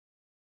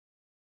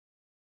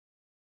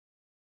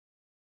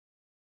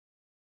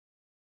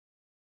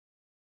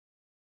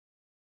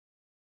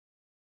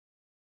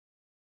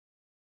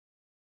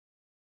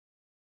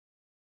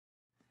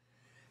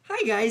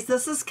Hi guys,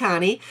 this is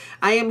Connie.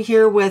 I am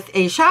here with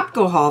a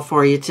ShopKo haul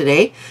for you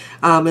today.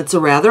 It's a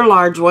rather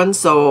large one,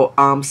 so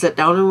sit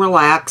down and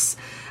relax.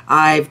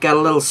 I've got a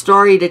little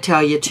story to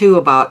tell you too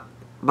about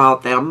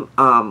them.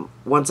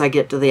 Once I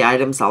get to the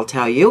items, I'll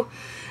tell you.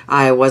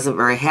 I wasn't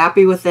very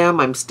happy with them.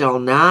 I'm still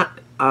not.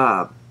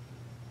 This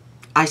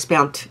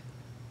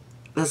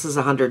is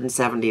a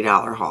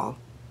 $170 haul.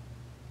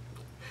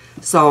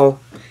 So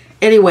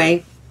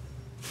anyway,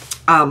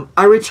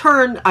 I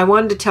returned. I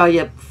wanted to tell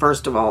you,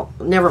 first of all,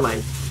 never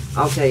mind.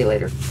 I'll tell you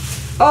later.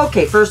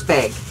 Okay, first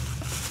bag.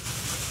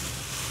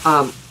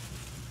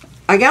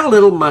 I got a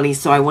little money,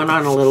 so I went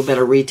on a little bit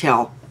of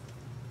retail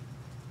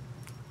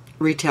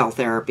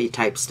therapy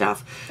type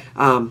stuff.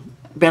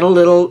 Been a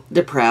little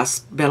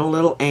depressed, been a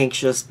little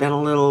anxious, been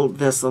a little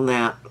this and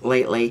that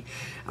lately.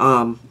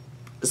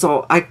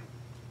 So I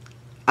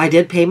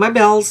did pay my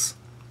bills,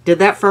 did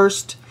that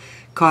first.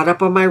 Caught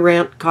up on my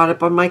rent, caught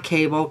up on my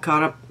cable,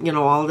 caught up, you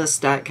know, all this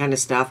kind of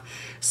stuff.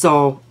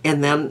 So,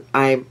 and then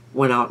I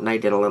went out and I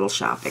did a little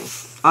shopping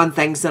on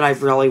things that I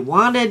really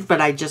wanted,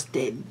 but I just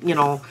did, you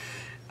know,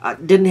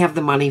 didn't have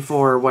the money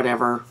for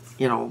whatever,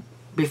 you know,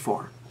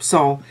 before.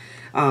 So,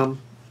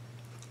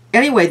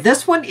 anyway,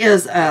 this one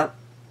is a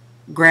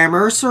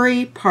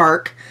Gramercy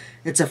Park.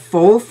 It's a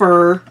faux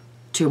fur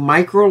to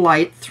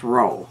microlight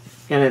throw,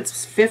 and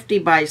it's 50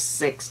 by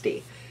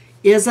 60.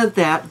 Isn't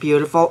that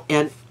beautiful?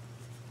 And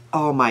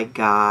oh my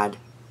God,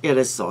 it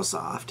is so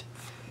soft.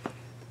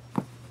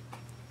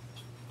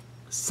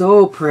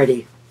 So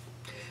pretty.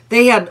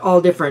 They had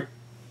all different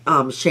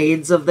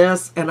shades of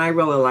this, and I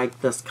really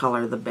like this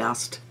color the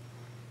best.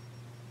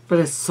 But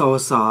it's so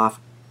soft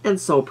and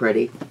so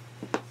pretty.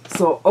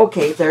 So,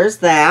 okay, there's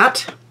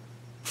that.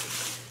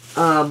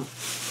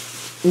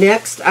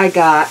 Next, I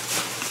got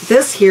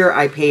this here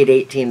I paid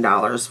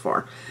 $18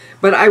 for.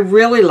 But I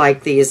really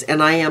like these,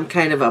 and I am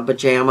kind of a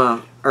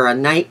pajama or a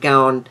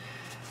nightgown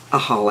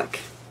aholic.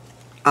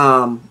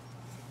 I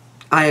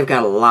have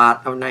got a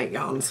lot of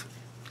nightgowns,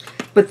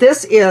 but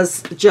this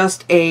is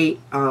just a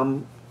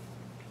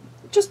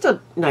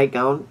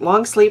nightgown,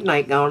 long sleeve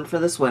nightgown for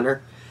this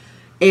winter,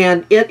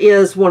 and it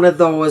is one of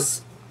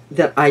those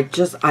that I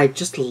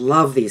just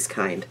love these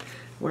kind.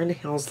 Where in the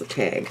hell's the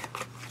tag?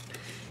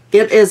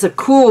 It is a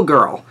Cool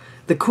Girl.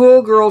 The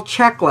Cool Girl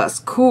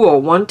Checklist.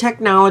 Cool. One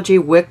technology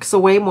wicks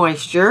away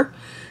moisture.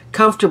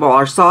 Comfortable.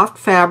 Our soft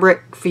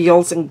fabric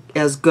feels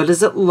as good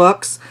as it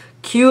looks.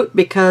 Cute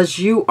because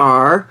you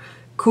are.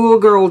 Cool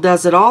Girl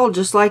does it all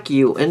just like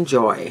you.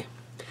 Enjoy.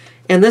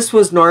 And this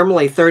was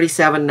normally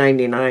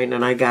 $37.99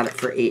 and I got it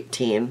for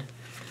 $18.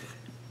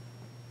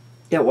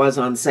 It was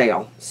on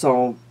sale.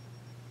 So,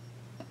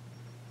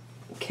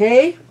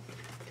 okay.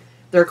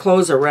 Their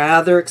clothes are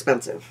rather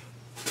expensive.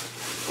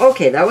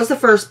 Okay, that was the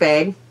first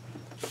bag.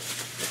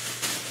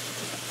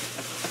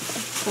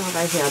 Thought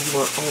I had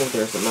more. Oh,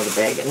 there's another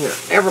bag in here.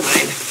 Never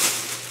mind.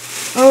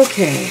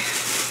 Okay.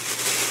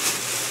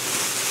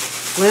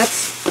 Let's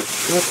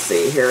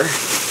see here.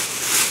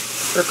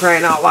 We're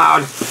crying out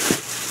loud.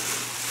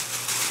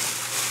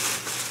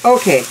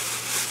 Okay.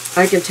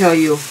 I can tell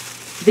you,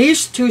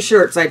 these two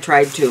shirts I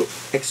tried to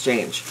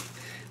exchange.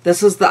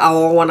 This is the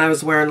owl one I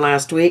was wearing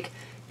last week,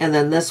 and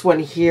then this one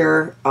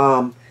here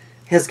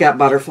has got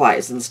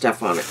butterflies and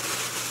stuff on it.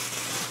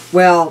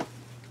 Well,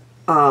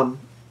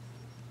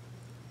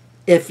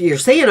 if you're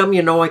seeing them,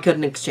 you know I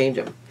couldn't exchange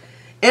them.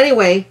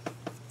 Anyway,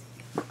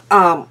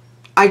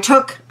 I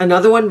took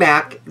another one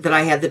back that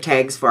I had the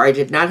tags for. I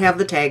did not have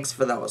the tags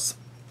for those.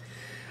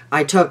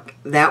 I took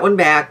that one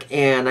back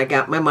and I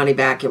got my money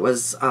back. It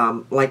was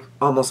like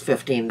almost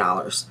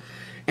 $15.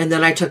 And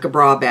then I took a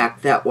bra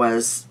back that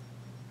was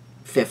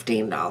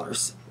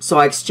 $15. So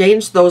I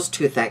exchanged those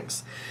two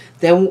things.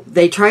 Then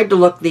they tried to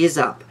look these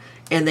up,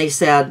 and they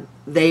said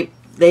they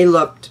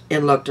looked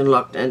and looked and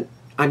looked, and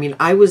I mean,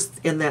 I was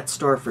in that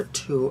store for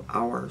 2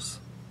 hours.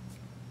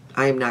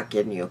 I am not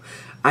kidding you.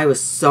 I was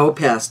so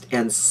pissed,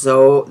 and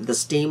so the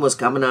steam was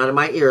coming out of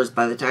my ears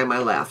by the time I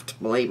left,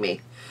 believe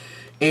me.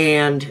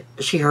 And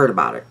she heard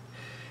about it.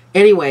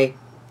 Anyway,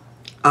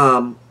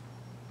 when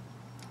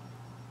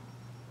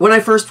I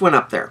first went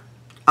up there,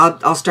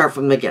 I'll start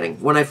from the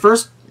beginning. When I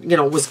first, you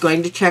know, was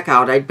going to check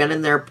out, I'd been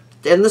in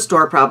the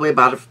store probably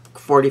about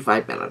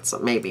 45 minutes,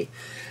 maybe.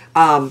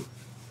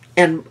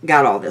 And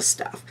got all this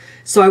stuff.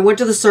 So I went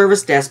to the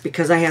service desk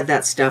because I had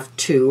that stuff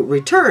to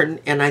return,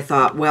 and I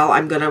thought, well,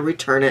 I'm going to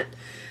return it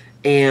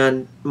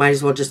and might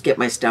as well just get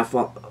my stuff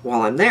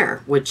while I'm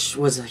there, which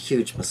was a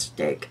huge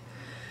mistake.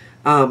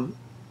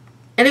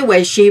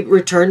 Anyway, she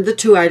returned the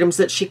 2 items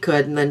that she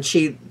could, and then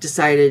she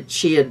decided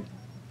she had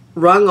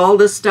rung all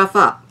this stuff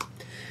up.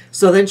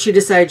 So then she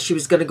decided she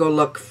was going to go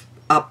look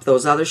up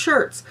those other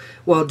shirts.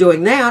 Well,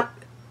 doing that,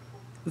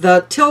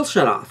 the till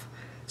shut off.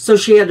 So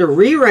she had to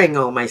re-ring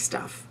all my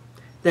stuff.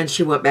 Then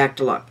she went back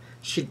to look.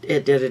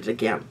 It did it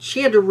again.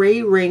 She had to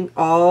re-ring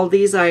all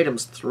these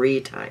items 3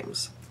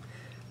 times.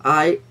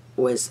 I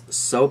was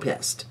so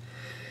pissed.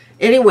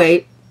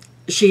 Anyway,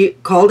 she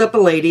called up a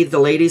lady. The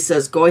lady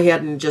says, go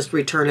ahead and just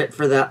return it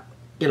for that,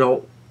 you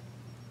know,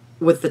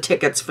 with the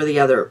tickets for the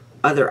other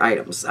other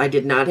items. I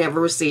did not have a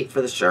receipt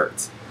for the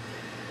shirts.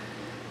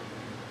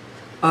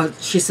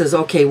 She says,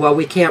 okay, well,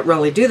 we can't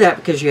really do that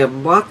because you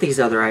haven't bought these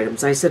other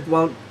items. I said,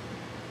 well,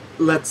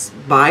 let's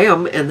buy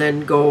them and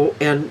then go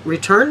and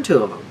return to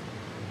them.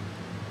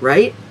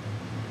 Right?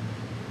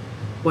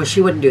 Well,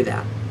 she wouldn't do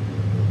that.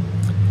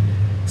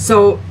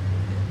 So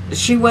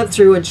she went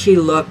through and she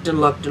looked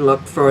and looked and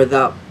looked for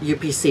the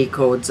UPC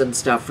codes and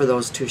stuff for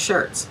those 2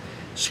 shirts.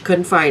 She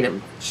couldn't find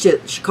them. She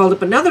called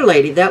up another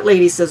lady. That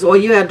lady says, oh,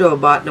 you had to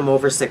have bought them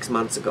over 6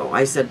 months ago.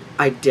 I said,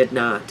 I did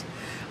not.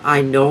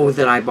 I know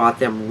that I bought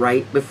them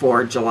right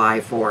before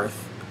July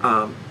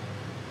 4th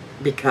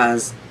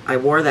because I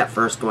wore that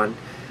first one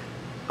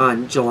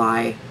on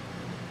July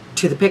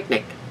to the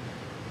picnic,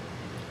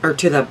 or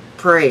to the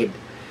parade,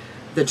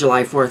 the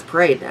July 4th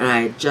parade, and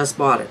I had just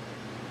bought it.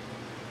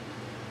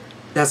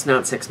 That's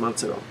not 6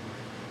 months ago.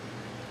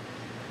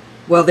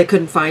 Well, they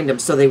couldn't find them,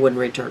 so they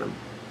wouldn't return them.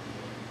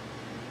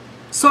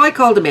 So I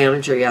called the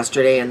manager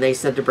yesterday, and they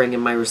said to bring in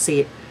my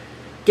receipt.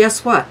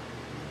 Guess what?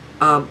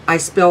 I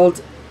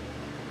spilled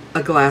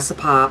a glass of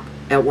pop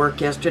at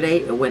work yesterday.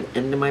 It went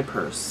into my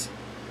purse.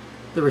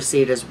 The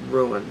receipt is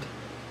ruined.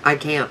 I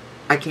can't.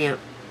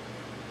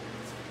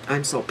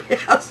 I'm so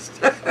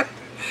pissed.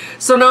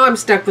 So now I'm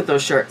stuck with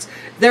those shirts.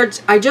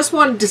 I just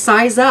wanted to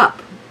size up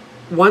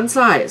one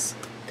size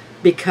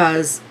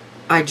because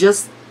I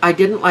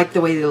didn't like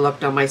the way they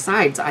looked on my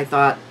sides. I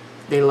thought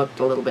they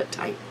looked a little bit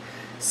tight.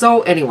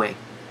 So anyway,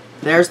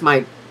 there's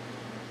my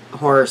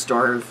horror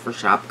story for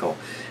ShopKo.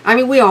 I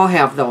mean, we all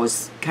have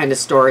those kind of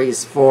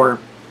stories for,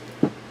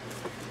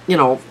 you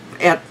know,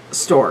 at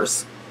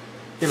stores,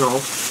 you know.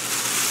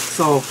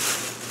 So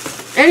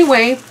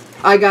anyway,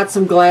 I got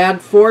some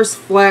Glad Force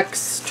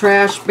Flex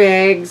trash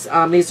bags.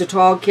 These are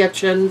Tall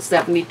Kitchen,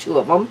 72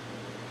 of them.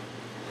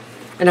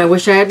 And I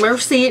wish I had my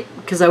receipt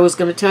because I was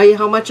going to tell you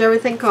how much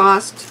everything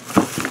cost.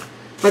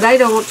 But I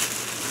don't.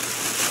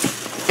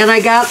 And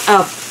I got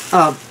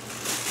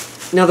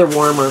another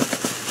warmer.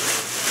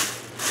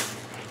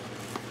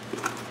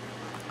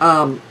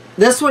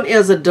 This one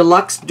is a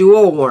deluxe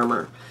dual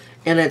warmer.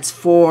 And it's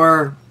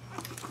for,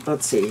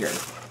 let's see here.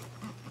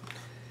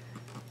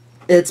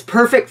 It's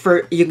perfect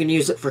for, you can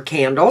use it for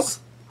candles.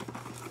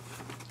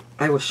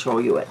 I will show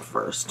you it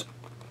first,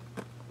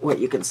 what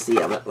you can see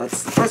of it.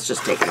 Let's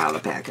just take it out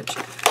of the package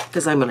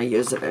because I'm going to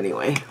use it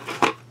anyway.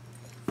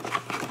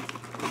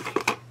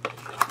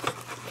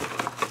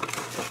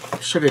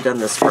 Should have done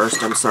this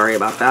first. I'm sorry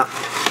about that.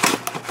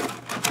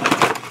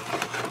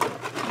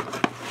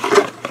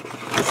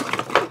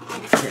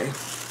 Okay.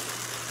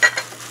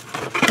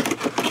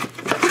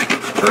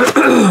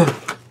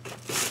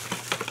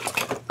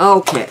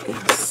 Okay,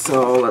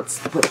 so let's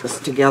put this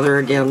together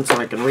again so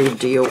I can read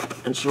to you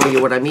and show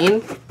you what I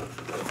mean.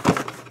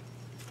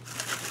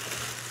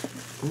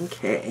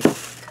 Okay,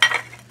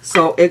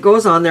 so it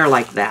goes on there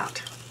like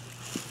that.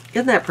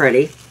 Isn't that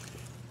pretty?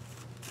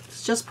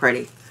 It's just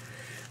pretty.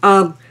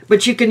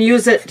 But you can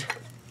use it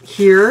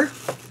here.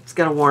 It's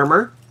got a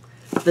warmer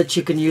that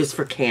you can use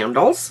for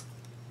candles.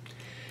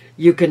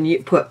 You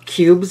can put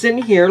cubes in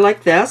here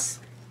like this,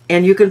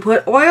 and you can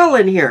put oil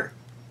in here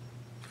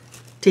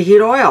to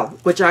heat oil,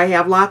 which I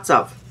have lots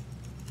of.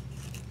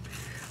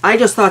 I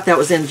just thought that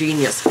was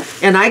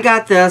ingenious. And I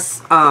got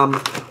this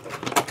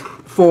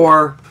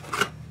for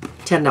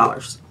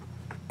 $10.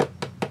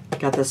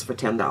 Got this for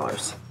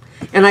 $10.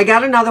 And I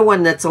got another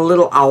one that's a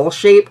little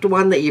owl-shaped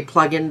one that you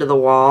plug into the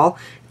wall.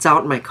 It's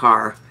out in my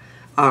car.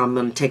 I'm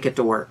going to take it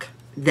to work.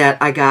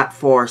 That I got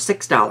for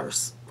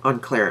 $6 on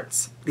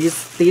clearance.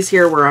 These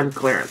here were on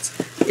clearance.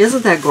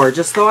 Isn't that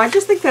gorgeous, though? I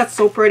just think that's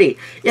so pretty.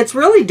 It's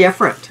really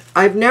different.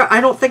 I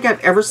don't think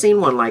I've ever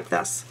seen one like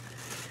this.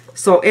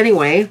 So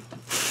anyway,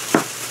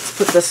 let's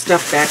put this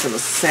stuff back in the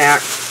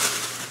sack.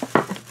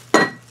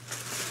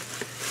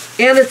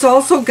 And it's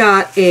also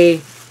got a,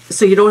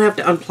 so you don't have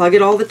to unplug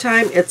it all the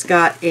time. It's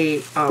got a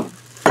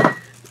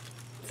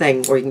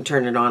thing where you can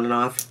turn it on and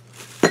off,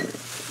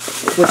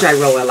 which I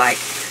really like,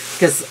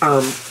 because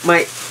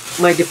my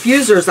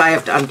diffusers I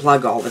have to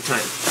unplug all the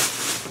time,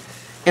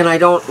 and I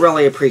don't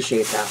really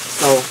appreciate that.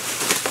 So,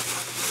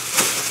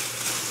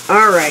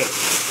 all right,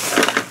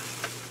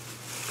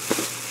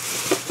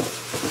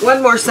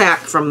 one more sack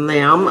from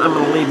them. I'm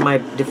going to leave my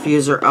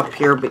diffuser up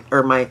here,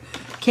 or my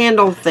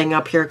candle thing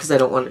up here, because I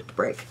don't want it to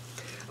break.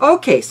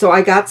 Okay, so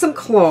I got some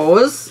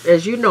clothes,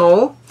 as you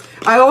know.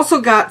 I also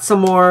got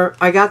some more.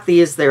 I got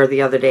these there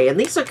the other day, and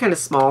these are kind of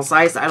small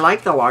size. I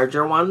like the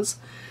larger ones.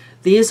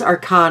 These are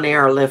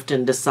Conair Lift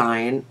and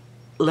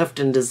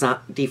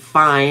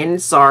Define,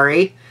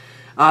 sorry.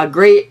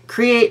 Great,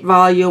 create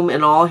volume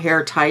in all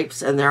hair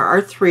types, and there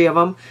are 3 of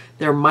them.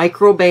 They're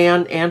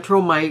microban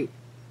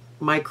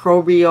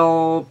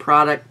microbial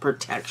product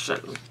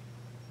protection.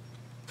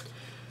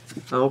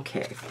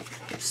 Okay,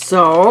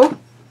 so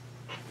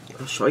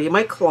I'll show you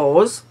my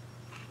clothes.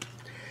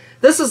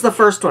 This is the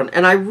first one,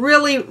 and I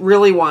really,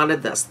 really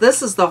wanted this.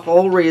 This is the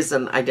whole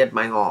reason I did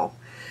my haul.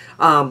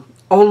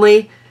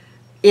 Only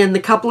in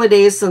the couple of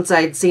days since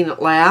I'd seen it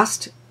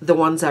last, the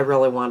ones I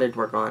really wanted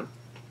were gone.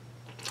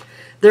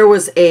 There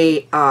was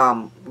a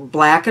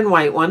black and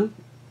white one,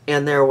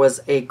 and there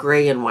was a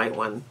gray and white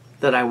one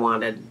that I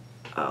wanted.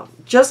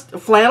 Just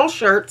flannel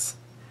shirts.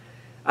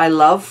 I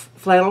love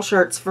flannel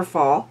shirts for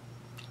fall,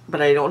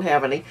 but I don't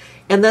have any.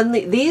 And then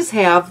these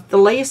have the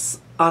lace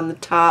on the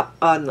top,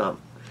 on the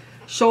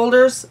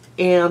shoulders,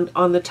 and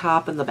on the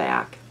top and the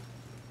back.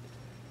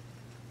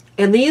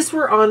 And these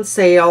were on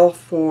sale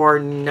for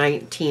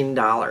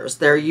 $19.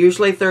 They're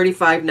usually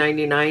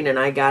 $35.99, and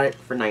I got it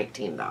for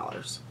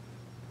 $19.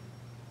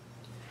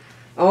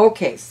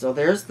 Okay, so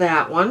there's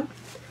that one.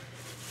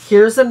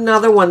 Here's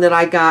another one that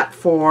I got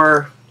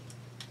for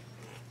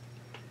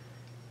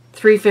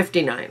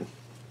 $3.59.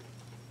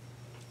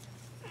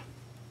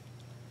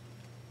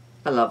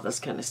 I love this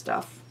kind of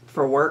stuff.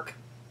 For work,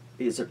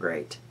 these are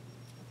great.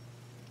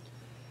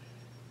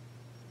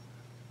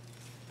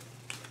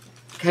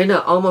 Kind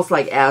of almost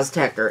like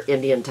Aztec or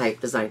Indian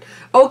type design.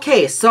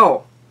 Okay,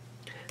 so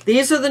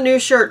these are the new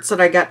shirts that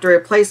I got to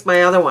replace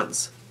my other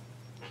ones.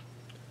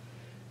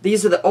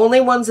 These are the only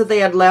ones that they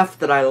had left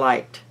that I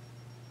liked.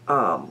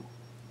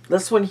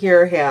 This one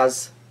here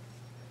has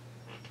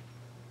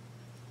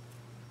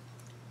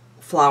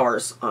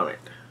flowers on it.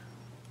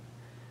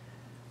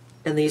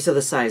 And these are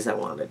the size I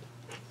wanted.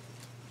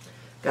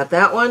 Got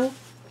that one.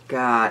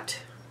 Got...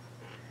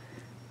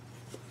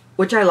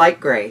 which I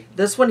like gray.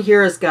 This one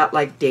here has got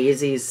like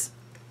daisies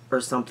or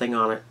something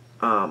on it.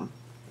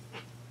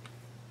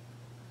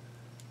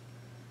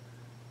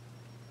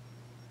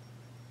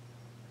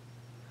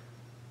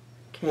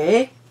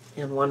 Okay,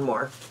 and one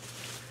more,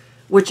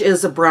 which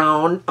is a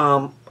brown.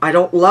 I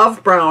don't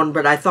love brown,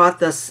 but I thought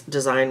this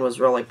design was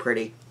really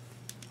pretty.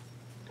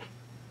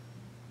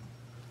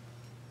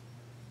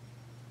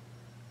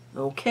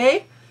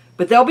 Okay,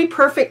 but they'll be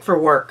perfect for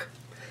work.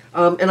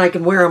 And I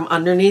can wear them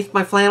underneath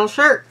my flannel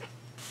shirt.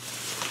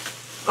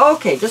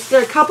 Okay, just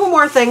a couple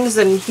more things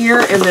in here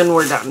and then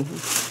we're done.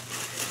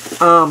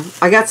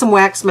 I got some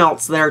wax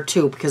melts there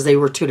too because they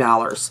were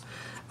 $2.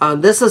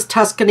 This is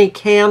Tuscany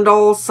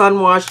Candle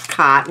Sun-Washed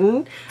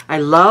Cotton. I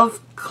love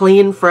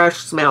clean, fresh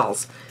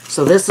smells.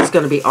 So this is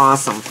going to be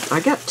awesome. I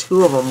got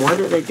two of them. What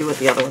did I do with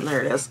the other one?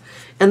 There it is.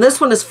 And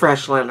this one is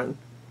fresh linen.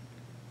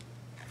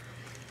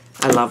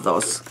 I love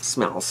those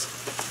smells.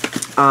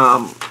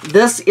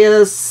 This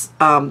is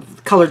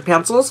colored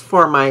pencils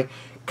for my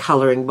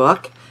coloring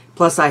book.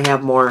 Plus I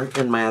have more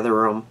in my other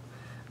room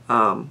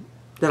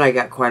that I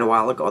got quite a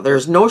while ago.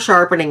 There's no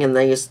sharpening in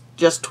these.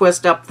 Just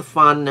twist up the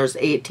fun. There's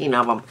 18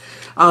 of them.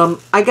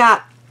 I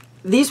got,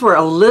 these were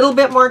a little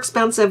bit more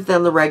expensive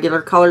than the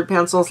regular colored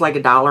pencils, like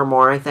 $1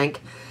 more I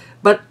think.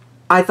 But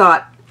I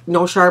thought,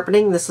 no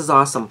sharpening, this is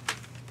awesome.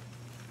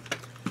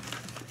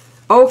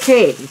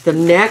 Okay, the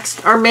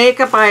next are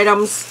makeup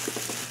items.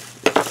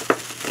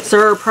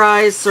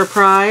 Surprise,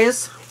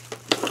 surprise.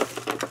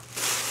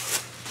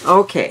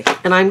 Okay,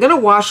 and I'm going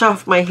to wash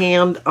off my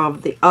hand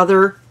of the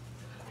other,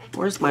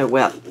 where's my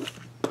wet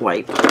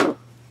wipe?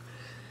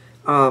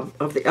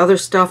 Of the other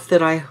stuff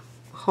that I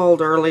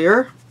hauled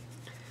earlier,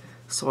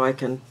 so I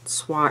can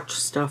swatch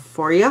stuff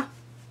for you.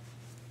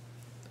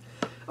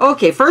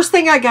 Okay, first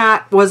thing I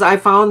got was I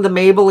found the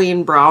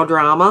Maybelline Brow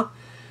Drama.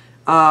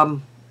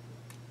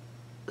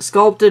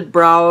 Sculpted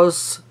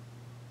brows,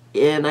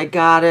 and I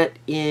got it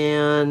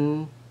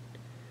in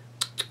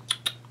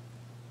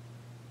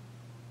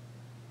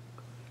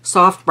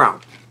soft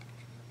brown.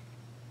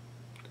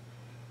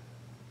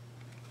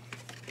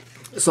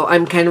 So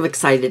I'm kind of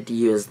excited to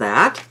use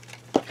that.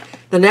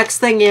 The next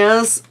thing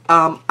is,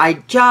 I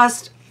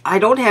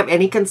don't have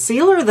any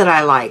concealer that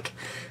I like.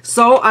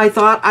 So I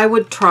thought I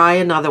would try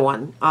another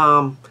one.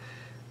 And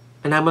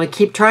I'm going to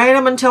keep trying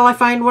them until I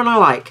find one I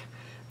like.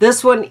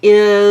 This one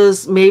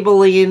is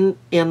Maybelline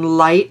in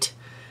Light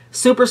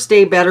Super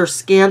Stay Better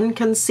Skin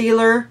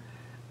Concealer.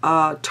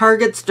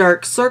 Targets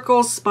dark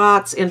circles,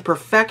 spots,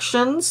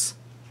 imperfections.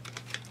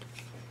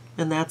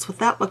 And that's what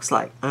that looks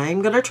like.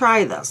 I'm going to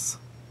try this.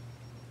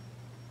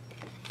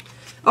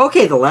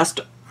 Okay, the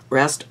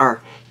rest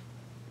are,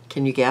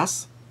 can you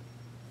guess?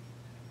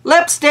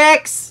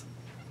 Lipsticks!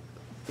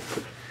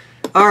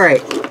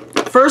 Alright,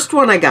 first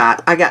one I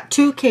got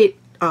two Kate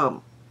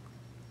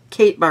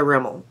by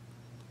Rimmel.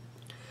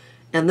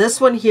 And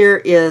this one here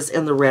is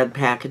in the red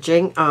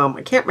packaging.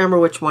 I can't remember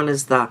which one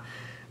is the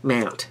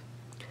matte.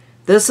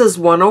 This is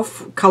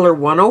color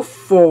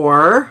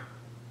 104.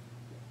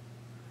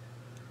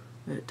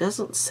 It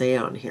doesn't say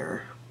on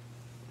here.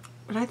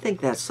 But I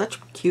think that's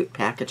such cute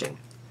packaging.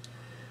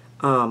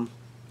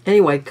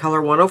 Anyway,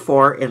 color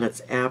 104, and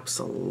it's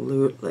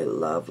absolutely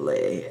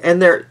lovely. And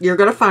you're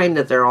going to find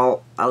that they're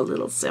all a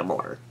little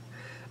similar.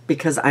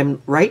 Because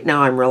right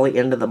now I'm really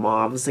into the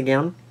mauves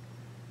again.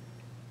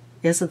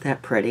 Isn't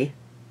that pretty?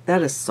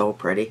 That is so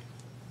pretty.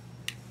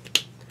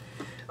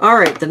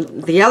 Alright,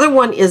 the other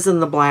one is in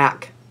the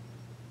black.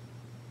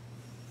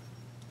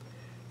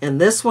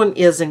 And this one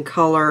is in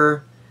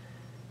color,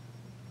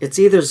 it's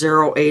either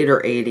 08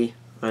 or 80.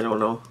 I don't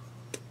know.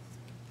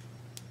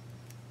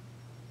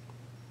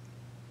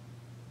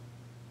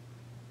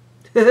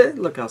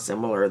 Look how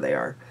similar they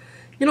are.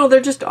 You know,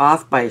 they're just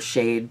off by a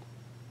shade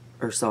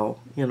or so,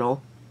 you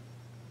know.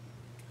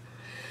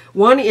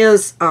 One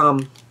is,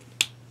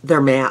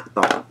 they're matte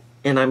though.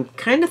 And I'm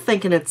kind of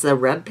thinking it's a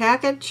red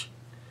package.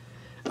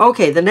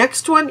 Okay, the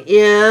next one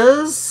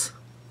is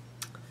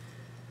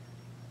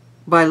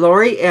by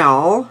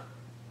L'Oreal.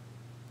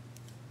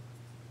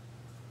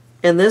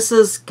 And this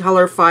is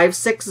color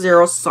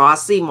 560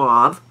 Saucy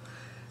Mauve.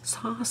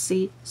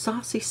 Saucy,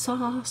 saucy,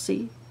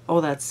 saucy.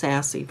 Oh, that's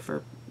sassy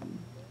for...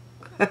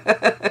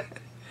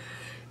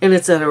 And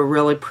it's in a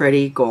really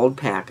pretty gold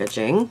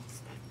packaging.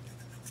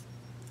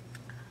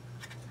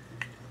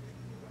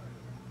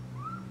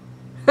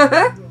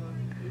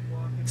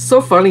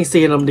 So funny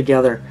seeing them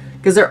together.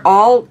 Because they're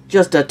all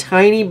just a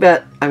tiny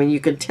bit... I mean, you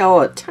can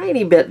tell a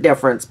tiny bit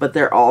difference, but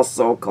they're all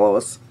so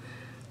close.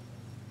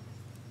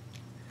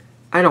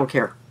 I don't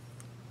care.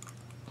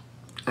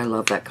 I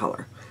love that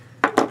color.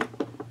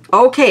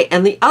 Okay,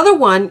 and the other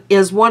one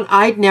is one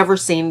I'd never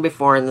seen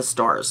before in the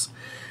stores.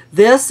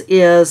 This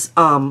is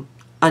a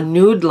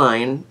nude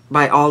line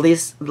by all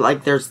these,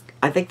 like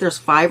I think there's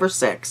 5 or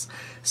 6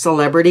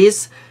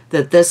 celebrities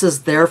that this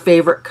is their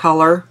favorite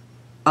color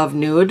of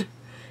nude.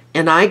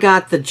 And I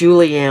got the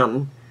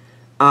Julianne,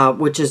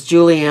 which is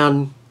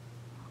Julianne,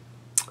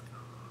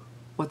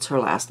 what's her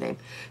last name?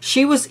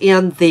 She was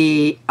in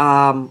the,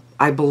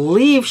 I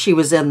believe she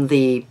was in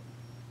the,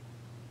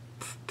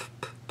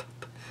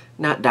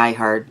 not Die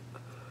Hard,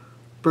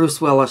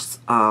 Bruce Willis,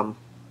 or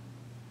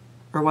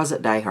was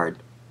it Die Hard?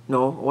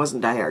 No, it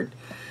wasn't Die Hard.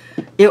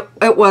 It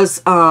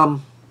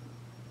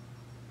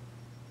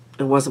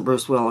wasn't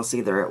Bruce Willis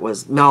either. It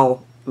was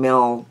Mel,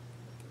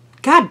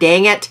 God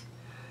dang it.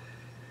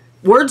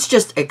 Words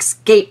just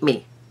escape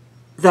me.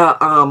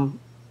 The,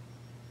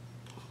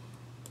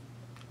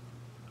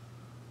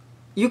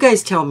 you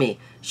guys tell me.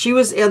 She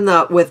was in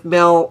the, with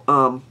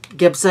Mel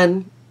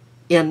Gibson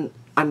in,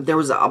 there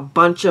was a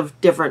bunch of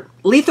different,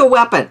 Lethal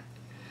Weapon.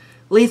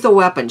 Lethal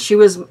Weapon. She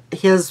was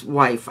his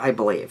wife, I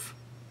believe.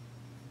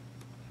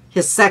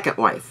 His second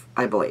wife,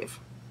 I believe.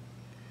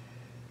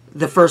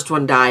 The first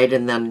one died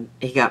and then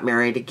he got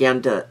married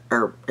again to,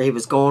 or he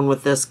was going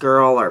with this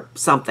girl or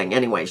something.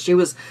 Anyway, she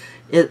was,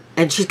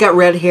 and she's got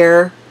red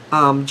hair.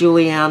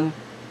 Julianne.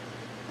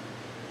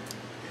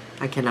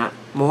 I cannot,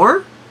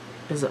 more?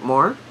 Is it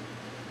more?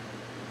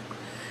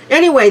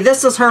 Anyway,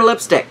 this is her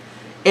lipstick.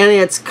 And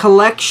it's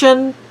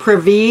Collection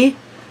Privée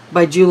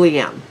by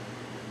Julianne.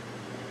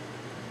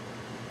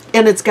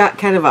 And it's got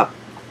kind of a,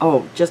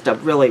 just a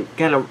really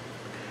kind of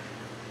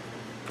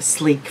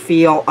sleek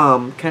feel,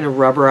 kind of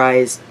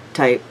rubberized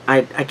type.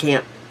 I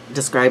can't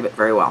describe it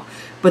very well.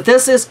 But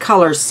this is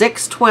color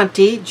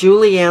 620,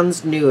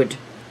 Julianne's Nude.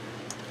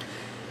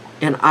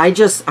 And I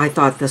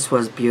thought this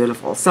was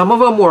beautiful. Some of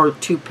them were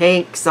too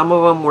pink. Some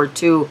of them were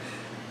too,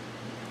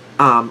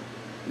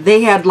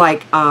 they had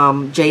like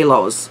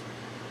J-Lo's.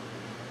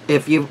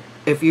 If you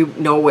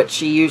know what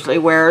she usually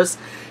wears.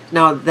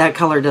 Now, that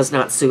color does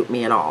not suit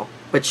me at all.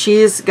 But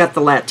she's got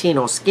the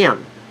Latino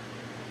skin.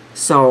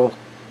 So,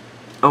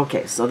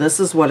 okay, so this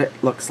is what it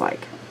looks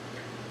like.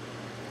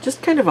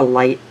 Just kind of a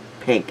light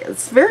pink.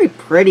 It's very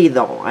pretty,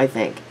 though, I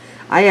think.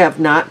 I have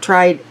not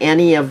tried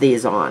any of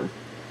these on.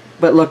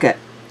 But look at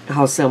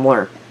how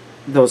similar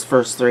those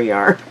first 3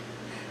 are.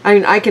 I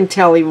mean, I can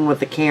tell even with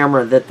the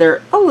camera that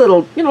they're a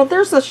little, you know,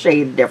 there's a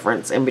shade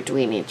difference in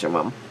between each of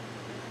them.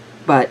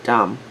 But,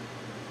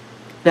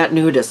 that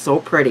nude is so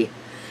pretty.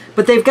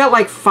 But they've got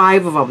like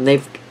 5 of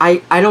them.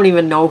 I don't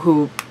even know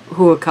who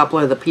a couple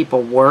of the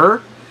people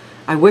were.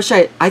 I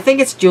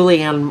think it's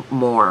Julianne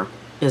Moore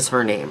is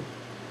her name.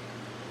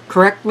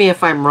 Correct me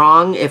if I'm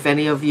wrong, if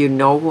any of you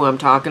know who I'm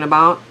talking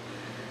about.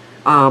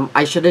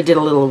 I should have did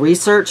a little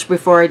research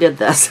before I did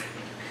this.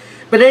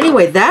 But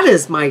anyway, that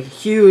is my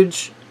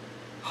huge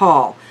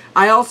haul.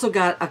 I also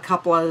got a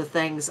couple other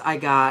things. I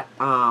got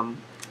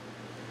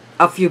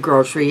a few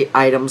grocery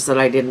items that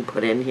I didn't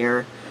put in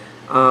here.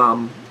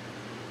 I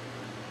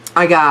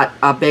got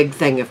a big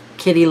thing of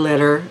kitty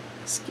litter.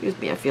 Excuse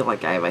me, I feel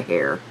like I have a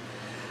hair.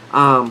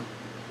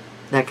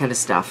 That kind of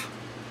stuff.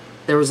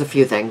 There was a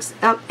few things.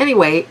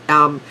 Anyway,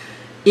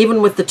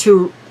 even with the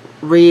 2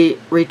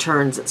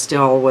 returns, it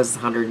still was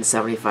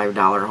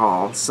 $175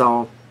 haul.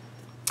 So,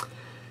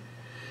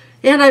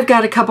 and I've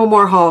got a couple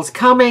more hauls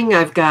coming.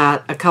 I've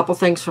got a couple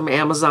things from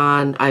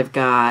Amazon. I've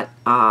got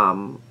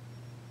a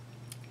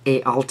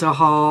Ulta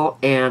haul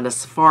and a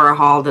Sephora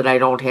haul that I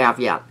don't have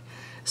yet.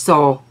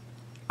 So,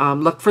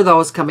 look for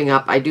those coming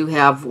up. I do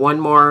have one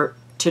more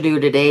to do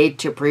today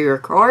to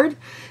pre-record.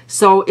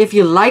 So if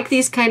you like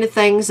these kind of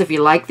things, if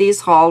you like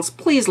these hauls,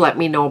 please let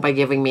me know by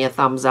giving me a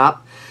thumbs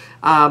up.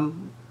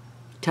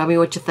 Tell me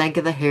what you think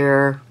of the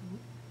hair.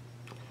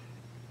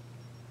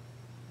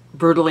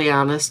 Brutally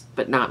honest,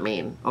 but not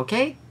mean.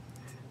 Okay?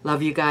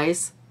 Love you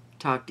guys.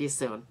 Talk to you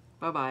soon.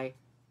 Bye-bye.